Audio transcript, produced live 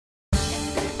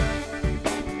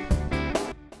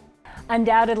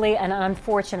Undoubtedly and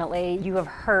unfortunately, you have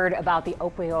heard about the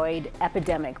opioid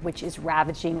epidemic, which is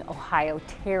ravaging Ohio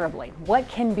terribly. What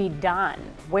can be done?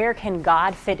 Where can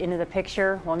God fit into the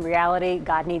picture? Well, in reality,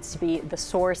 God needs to be the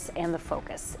source and the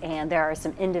focus. And there are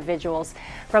some individuals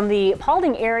from the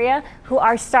Paulding area who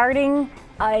are starting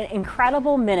an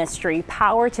incredible ministry,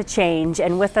 Power2Change.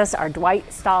 And with us are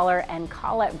Dwight Stoller and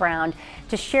Colette Brown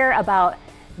to share about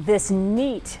this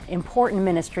neat, important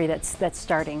ministry that's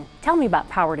starting. Tell me about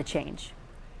Power2Change.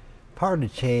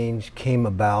 Power2Change came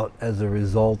about as a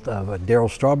result of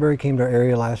Daryl Strawberry came to our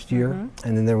area last year,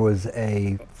 and then there was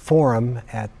a forum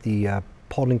at the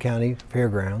Paulding County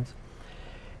Fairgrounds.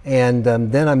 And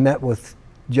then I met with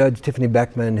Judge Tiffany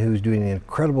Beckman, who's doing an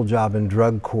incredible job in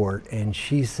drug court, and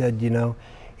she said, you know,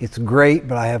 it's great,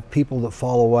 but I have people that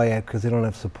fall away because they don't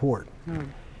have support.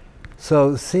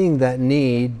 So seeing that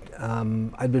need,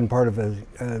 I'd been part of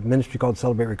a ministry called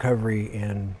Celebrate Recovery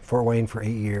in Fort Wayne for 8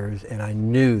 years, and I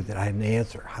knew that I had an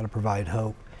answer, how to provide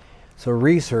hope. So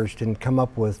researched and come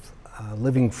up with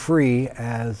living free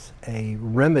as a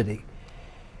remedy.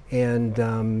 And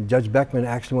Judge Beckman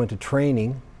actually went to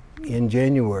training in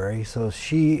January, so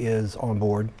she is on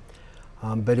board.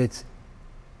 But it's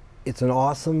an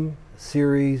awesome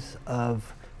series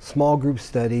of small group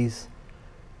studies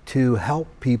to help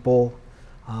people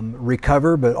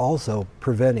recover, but also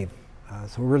preventive.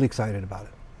 So we're really excited about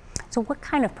it. So what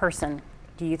kind of person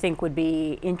do you think would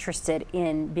be interested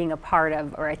in being a part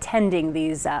of or attending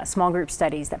these small group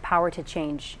studies that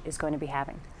Power2Change is going to be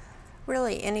having?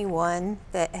 Really anyone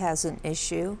that has an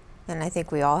issue, and I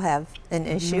think we all have an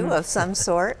issue of some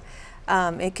sort.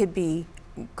 It could be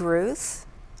growth,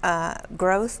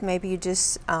 maybe you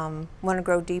just want to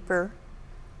grow deeper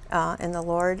in the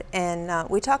Lord. And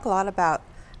we talk a lot about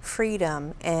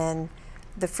freedom and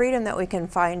the freedom that we can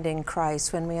find in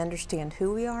Christ when we understand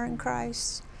who we are in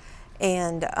Christ,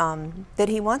 and that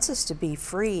He wants us to be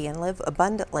free and live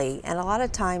abundantly. And a lot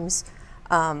of times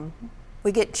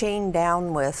we get chained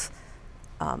down with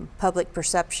public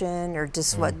perception or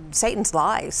just what Satan's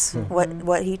lies,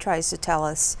 what he tries to tell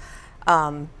us.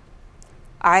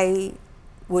 I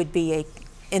would be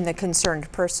in the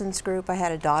concerned persons group. I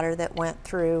had a daughter that went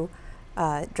through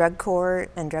drug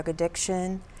court and drug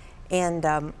addiction, and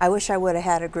I wish I would have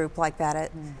had a group like that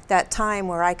at that time,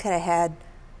 where I could have had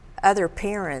other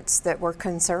parents that were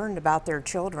concerned about their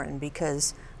children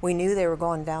because we knew they were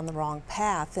going down the wrong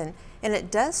path. And it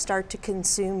does start to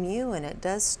consume you, and it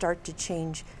does start to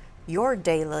change your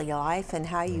daily life and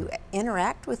how you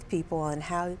interact with people and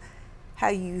how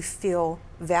you feel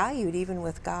valued even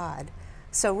with God.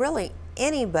 So really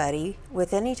anybody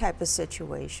with any type of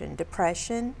situation,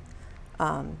 depression,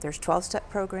 there's 12-step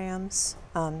programs,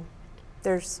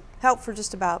 there's help for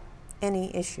just about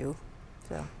any issue.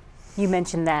 So you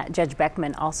mentioned that Judge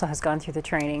Beckman also has gone through the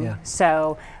training. Yeah.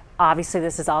 So obviously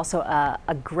this is also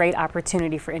a great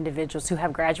opportunity for individuals who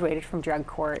have graduated from drug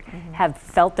court, have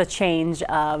felt the change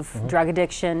of drug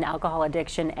addiction, alcohol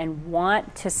addiction, and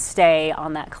want to stay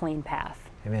on that clean path.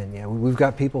 Amen. Yeah, we've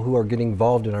got people who are getting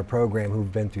involved in our program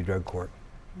who've been through drug court.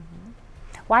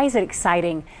 Why is it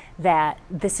exciting that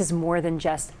this is more than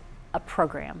just a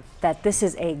program, that this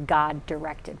is a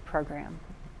God-directed program?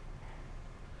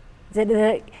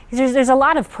 There's a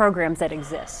lot of programs that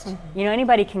exist. You know,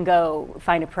 anybody can go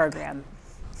find a program,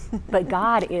 but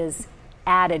God is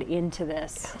added into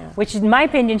this, which in my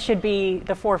opinion should be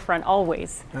the forefront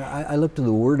always. I look to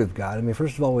the Word of God. I mean,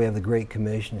 first of all, we have the Great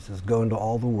Commission. It says, go into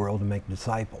all the world and make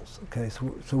disciples. Okay,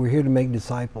 so we're here to make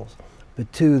disciples.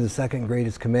 But two, the second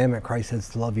greatest commandment, Christ says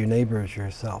to love your neighbor as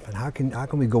yourself. And how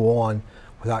can we go on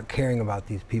without caring about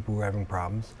these people who are having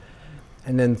problems?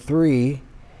 And then three,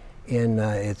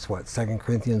 it's 2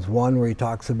 Corinthians 1, where he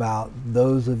talks about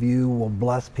those of you will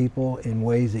bless people in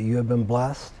ways that you have been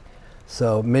blessed.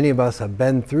 So many of us have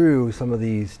been through some of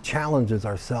these challenges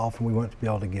ourselves, and we want to be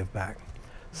able to give back.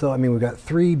 So I mean, we've got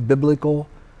three biblical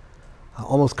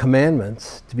almost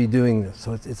commandments to be doing this.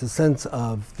 So it's a sense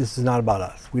of this is not about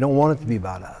us. We don't want it to be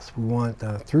about us. We want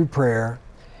through prayer,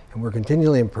 and we're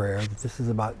continually in prayer, that this is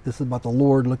about the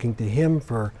Lord, looking to Him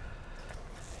for.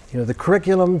 You know, the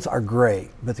curriculums are great,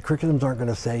 but the curriculums aren't going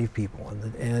to save people,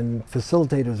 and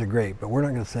facilitators are great, but we're not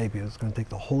going to save people. It's going to take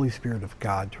the Holy Spirit of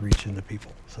God to reach into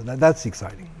people. So that's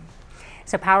exciting.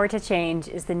 So Power2Change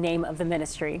is the name of the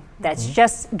ministry that's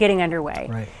just getting underway.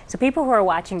 Right. So people who are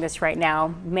watching this right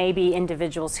now may be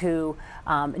individuals who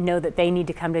know that they need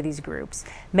to come to these groups.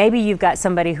 Maybe you've got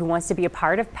somebody who wants to be a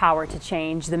part of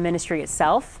Power2Change, the ministry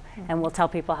itself, and we'll tell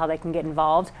people how they can get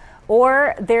involved.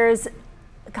 Or there's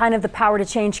kind of the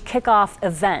Power2Change kickoff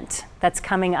event that's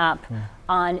coming up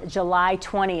on July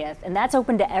 20th, and that's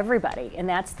open to everybody, and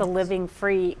that's the Living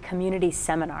Free Community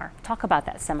Seminar. Talk about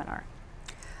that seminar.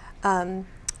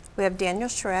 We have Daniel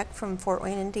Schreck from Fort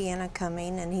Wayne, Indiana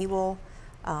coming, and he will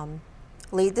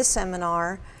lead the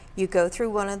seminar. You go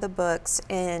through one of the books,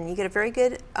 and you get a very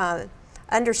good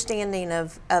understanding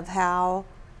of how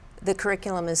the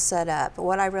curriculum is set up.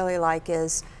 What I really like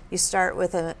is you start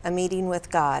with a meeting with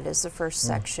God as the first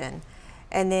section,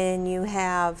 and then you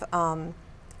have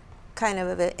kind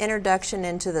of an introduction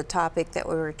into the topic that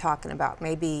we were talking about.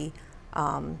 Maybe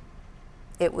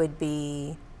it would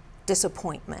be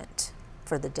disappointment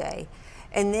for the day.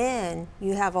 And then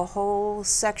you have a whole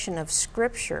section of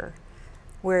scripture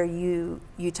where you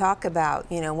talk about,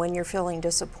 when you're feeling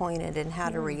disappointed and how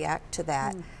to react to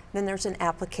that. Then there's an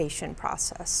application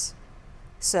process.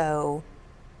 So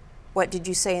what did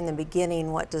you say in the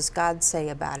beginning? What does God say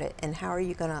about it? And how are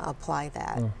you going to apply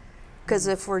that? Because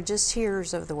if we're just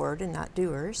hearers of the word and not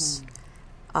doers,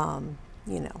 in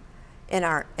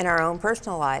our own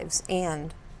personal lives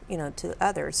and, to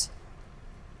others,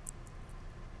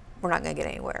 we're not going to get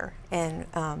anywhere. And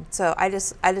so I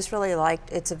just really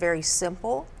liked, it's a very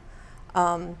simple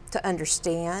to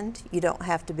understand. You don't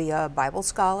have to be a Bible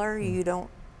scholar. You don't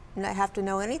have to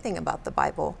know anything about the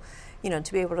Bible,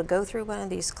 to be able to go through one of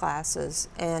these classes.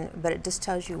 But it just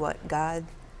tells you what God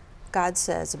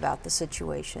says about the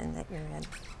situation that you're in.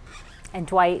 And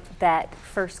Dwight, that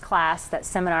first class, that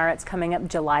seminar, it's coming up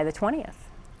July the 20th.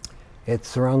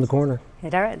 It's around the corner.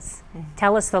 It is.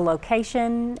 Tell us the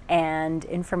location and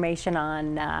information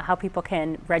on how people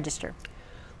can register.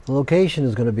 The location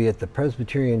is going to be at the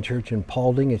Presbyterian Church in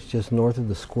Paulding. It's just north of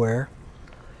the square.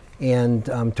 And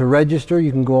to register,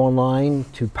 you can go online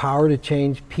to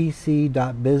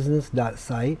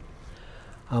Power2Change.pc.business.site.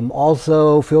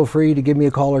 Also, feel free to give me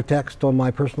a call or text on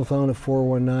my personal phone at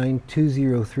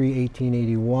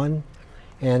 419-203-1881.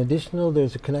 And additional,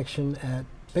 there's a connection at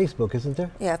Facebook, isn't there?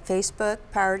 Yeah, Facebook,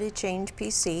 Power2Change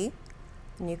PC,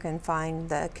 and you can find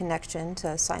the connection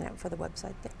to sign up for the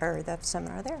website or the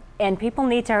seminar there. And people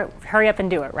need to hurry up and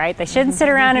do it, right? They shouldn't sit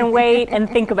around and wait and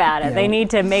think about it. Yeah. They need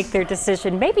to make their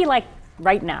decision, maybe like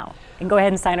right now, and go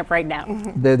ahead and sign up right now.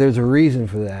 There's a reason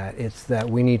for that. It's that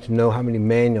we need to know how many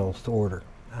manuals to order.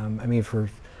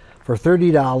 For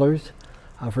 $30.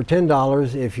 For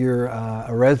 $10, if you're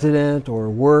a resident or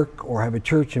work or have a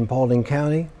church in Paulding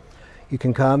County, you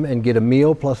can come and get a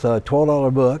meal plus a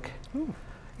 $12 book.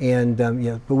 And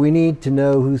but we need to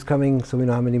know who's coming so we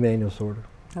know how many manuals to order.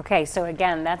 Okay, so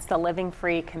again, that's the Living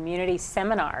Free Community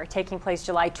Seminar taking place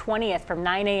July 20th from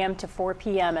 9 a.m. to 4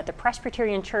 p.m. at the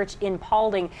Presbyterian Church in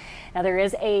Paulding. Now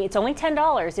it's only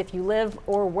 $10 if you live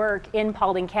or work in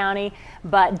Paulding County,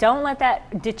 but don't let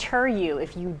that deter you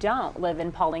if you don't live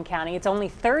in Paulding County. It's only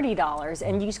 $30,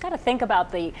 and you just got to think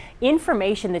about the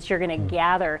information that you're going to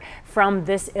gather from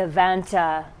this event.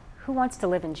 Who wants to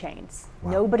live in chains?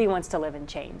 Wow. Nobody Nobody wants to live in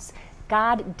chains.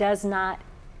 God does not.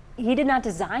 He did not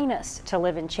design us to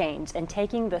live in chains, and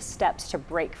taking the steps to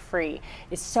break free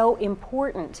is so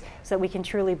important so that we can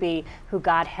truly be who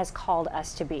God has called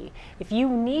us to be. If you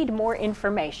need more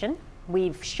information,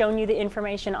 we've shown you the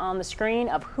information on the screen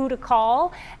of who to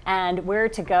call and where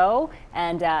to go.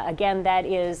 And again, that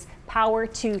is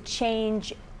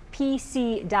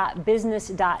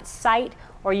Power2Change.pc.business.site,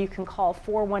 or you can call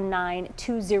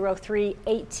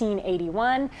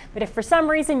 419-203-1881. But if for some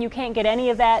reason you can't get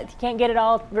any of that, you can't get it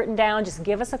all written down, just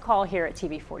give us a call here at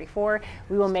TV44.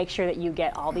 We will make sure that you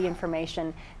get all the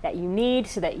information that you need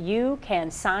so that you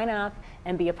can sign up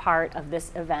and be a part of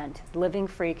this event, Living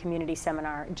Free Community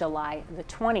Seminar, July the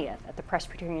 20th at the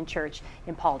Presbyterian Church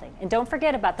in Paulding. And don't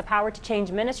forget about the Power2Change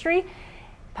ministry.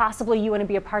 Possibly you want to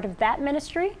be a part of that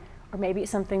ministry, or maybe it's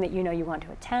something that you know you want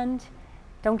to attend.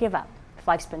 Don't give up. If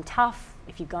life's been tough,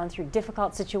 if you've gone through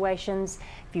difficult situations,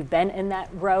 if you've been in that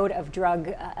road of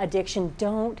drug addiction,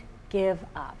 don't give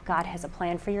up. God has a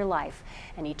plan for your life,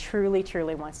 and He truly,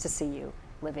 truly wants to see you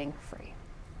living free.